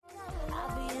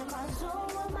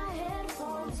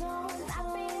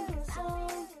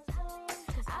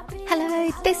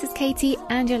Hello, this is Katie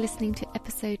and you're listening to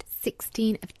episode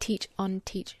 16 of Teach On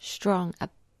Teach Strong, a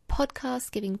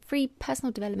podcast giving free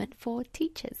personal development for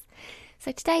teachers.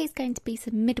 So today is going to be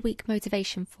some midweek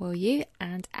motivation for you,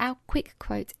 and our quick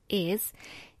quote is,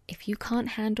 if you can't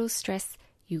handle stress,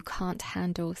 you can't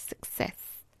handle success.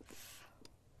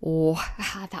 Oh,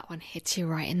 that one hits you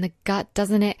right in the gut,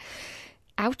 doesn't it?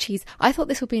 Ouchies. I thought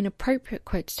this would be an appropriate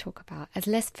quote to talk about, as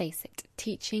let's face it,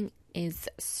 teaching is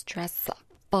stressful.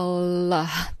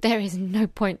 There is no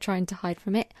point trying to hide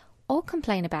from it or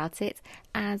complain about it,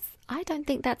 as I don't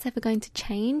think that's ever going to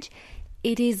change.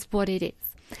 It is what it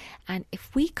is. And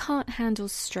if we can't handle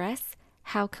stress,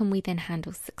 how can we then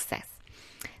handle success?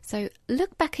 So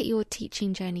look back at your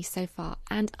teaching journey so far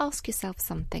and ask yourself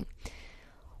something.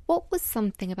 What was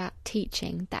something about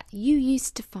teaching that you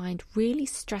used to find really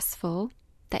stressful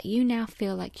that you now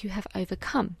feel like you have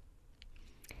overcome?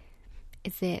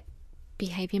 Is it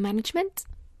behaviour management?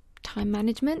 Time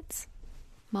management,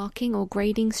 marking or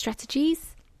grading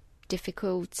strategies,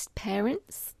 difficult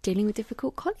parents, dealing with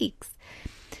difficult colleagues?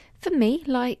 For me,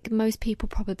 like most people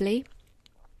probably,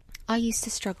 I used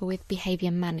to struggle with behaviour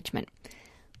management.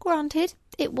 Granted,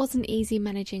 it wasn't easy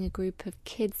managing a group of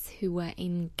kids who were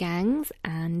in gangs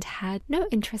and had no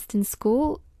interest in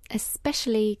school,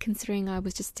 especially considering I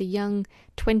was just a young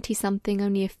 20-something,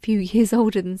 only a few years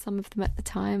older than some of them at the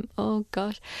time. Oh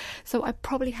gosh. So I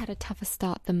probably had a tougher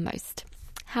start than most.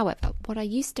 However, what I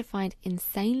used to find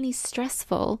insanely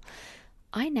stressful,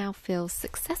 I now feel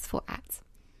successful at.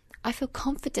 I feel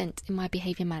confident in my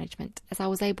behaviour management, as I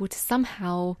was able to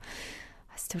somehow,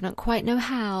 I still don't quite know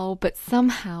how, but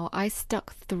somehow I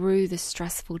stuck through the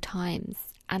stressful times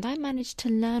and I managed to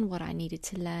learn what I needed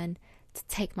to learn to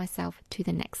take myself to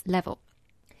the next level.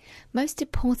 Most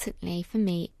importantly for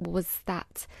me was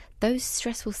that those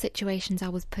stressful situations I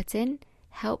was put in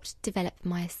helped develop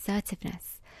my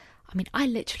assertiveness. I mean, I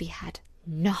literally had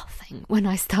nothing when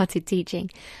I started teaching,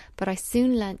 but I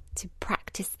soon learned to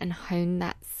practice and hone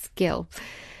that skill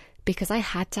because I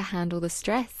had to handle the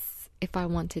stress if I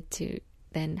wanted to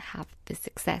then have the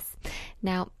success.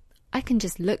 Now, I can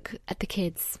just look at the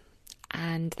kids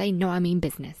and they know I mean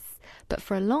business. But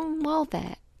for a long while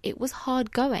there, it was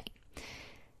hard going.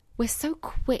 We're so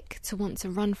quick to want to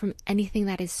run from anything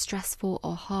that is stressful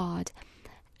or hard.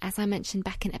 As I mentioned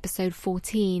back in episode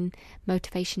 14,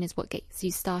 motivation is what gets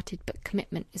you started, but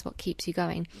commitment is what keeps you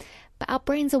going. But our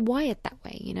brains are wired that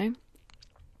way, you know.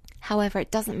 However, it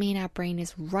doesn't mean our brain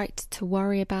is right to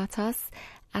worry about us,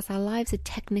 as our lives are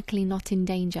technically not in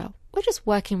danger. We're just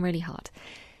working really hard.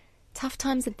 Tough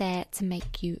times are there to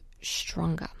make you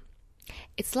stronger.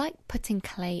 It's like putting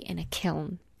clay in a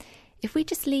kiln. If we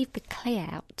just leave the clay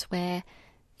out where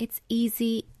it's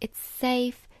easy, it's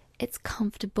safe, it's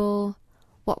comfortable,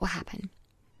 what will happen?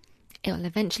 It will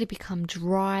eventually become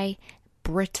dry,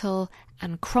 brittle,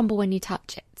 and crumble when you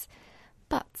touch it.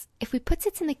 But if we put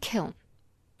it in a kiln,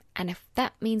 and if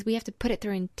that means we have to put it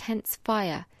through intense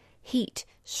fire, heat,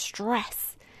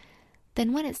 stress,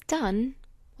 then when it's done,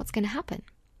 what's going to happen?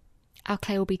 Our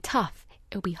clay will be tough,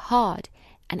 it will be hard,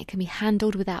 and it can be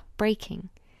handled without breaking.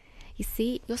 You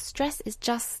see, your stress is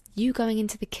just you going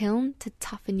into the kiln to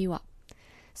toughen you up.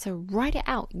 So write it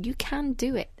out. You can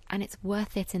do it, and it's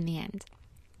worth it in the end.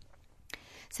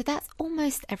 So that's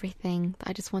almost everything that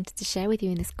I just wanted to share with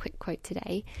you in this quick quote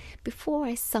today. Before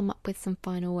I sum up with some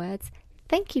final words,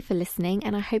 thank you for listening,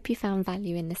 and I hope you found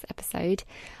value in this episode.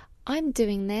 I'm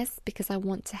doing this because I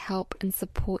want to help and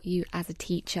support you as a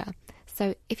teacher.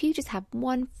 So if you just have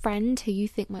one friend who you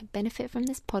think might benefit from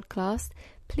this podcast,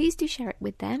 please do share it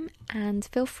with them, and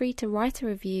feel free to write a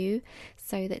review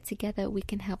so that together we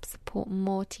can help support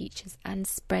more teachers and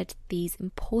spread these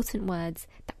important words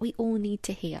that we all need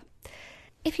to hear.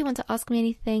 If you want to ask me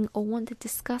anything or want to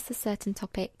discuss a certain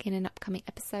topic in an upcoming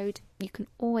episode, you can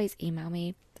always email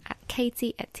me at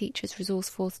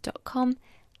katie@teachersresourceforce.com,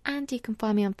 and you can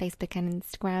find me on Facebook and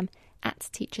Instagram at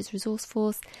Teachers Resource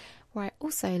Force, where I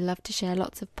also love to share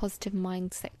lots of positive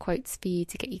mindset quotes for you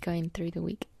to get you going through the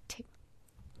week too.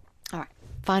 Alright,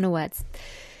 final words.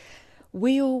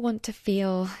 We all want to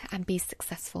feel and be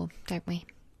successful, don't we?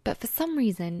 But for some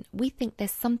reason, we think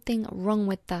there's something wrong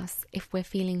with us if we're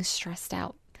feeling stressed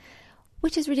out,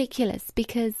 which is ridiculous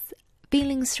because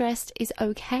feeling stressed is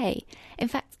okay. In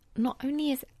fact, not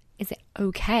only is it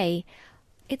okay,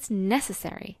 it's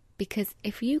necessary, because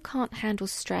if you can't handle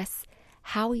stress,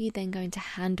 how are you then going to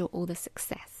handle all the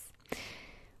success?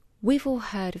 We've all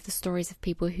heard of the stories of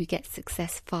people who get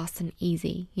success fast and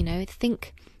easy. You know,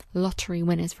 think lottery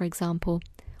winners, for example.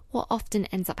 What often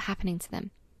ends up happening to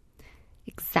them?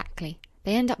 Exactly.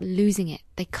 they end up losing it.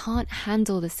 They can't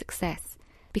handle the success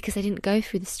because they didn't go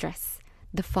through the stress,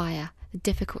 the fire, the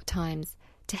difficult times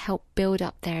to help build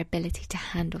up their ability to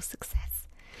handle success.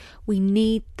 We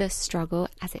need the struggle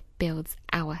as it builds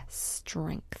our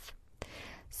strength.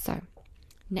 So,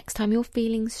 next time you're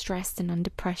feeling stressed and under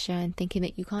pressure and thinking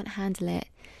that you can't handle it,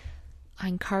 I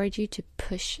encourage you to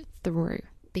push through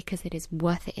because it is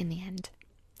worth it in the end.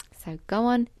 So go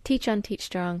on, teach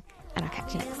strong, and I'll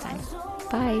catch you next time.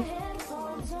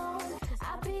 Bye.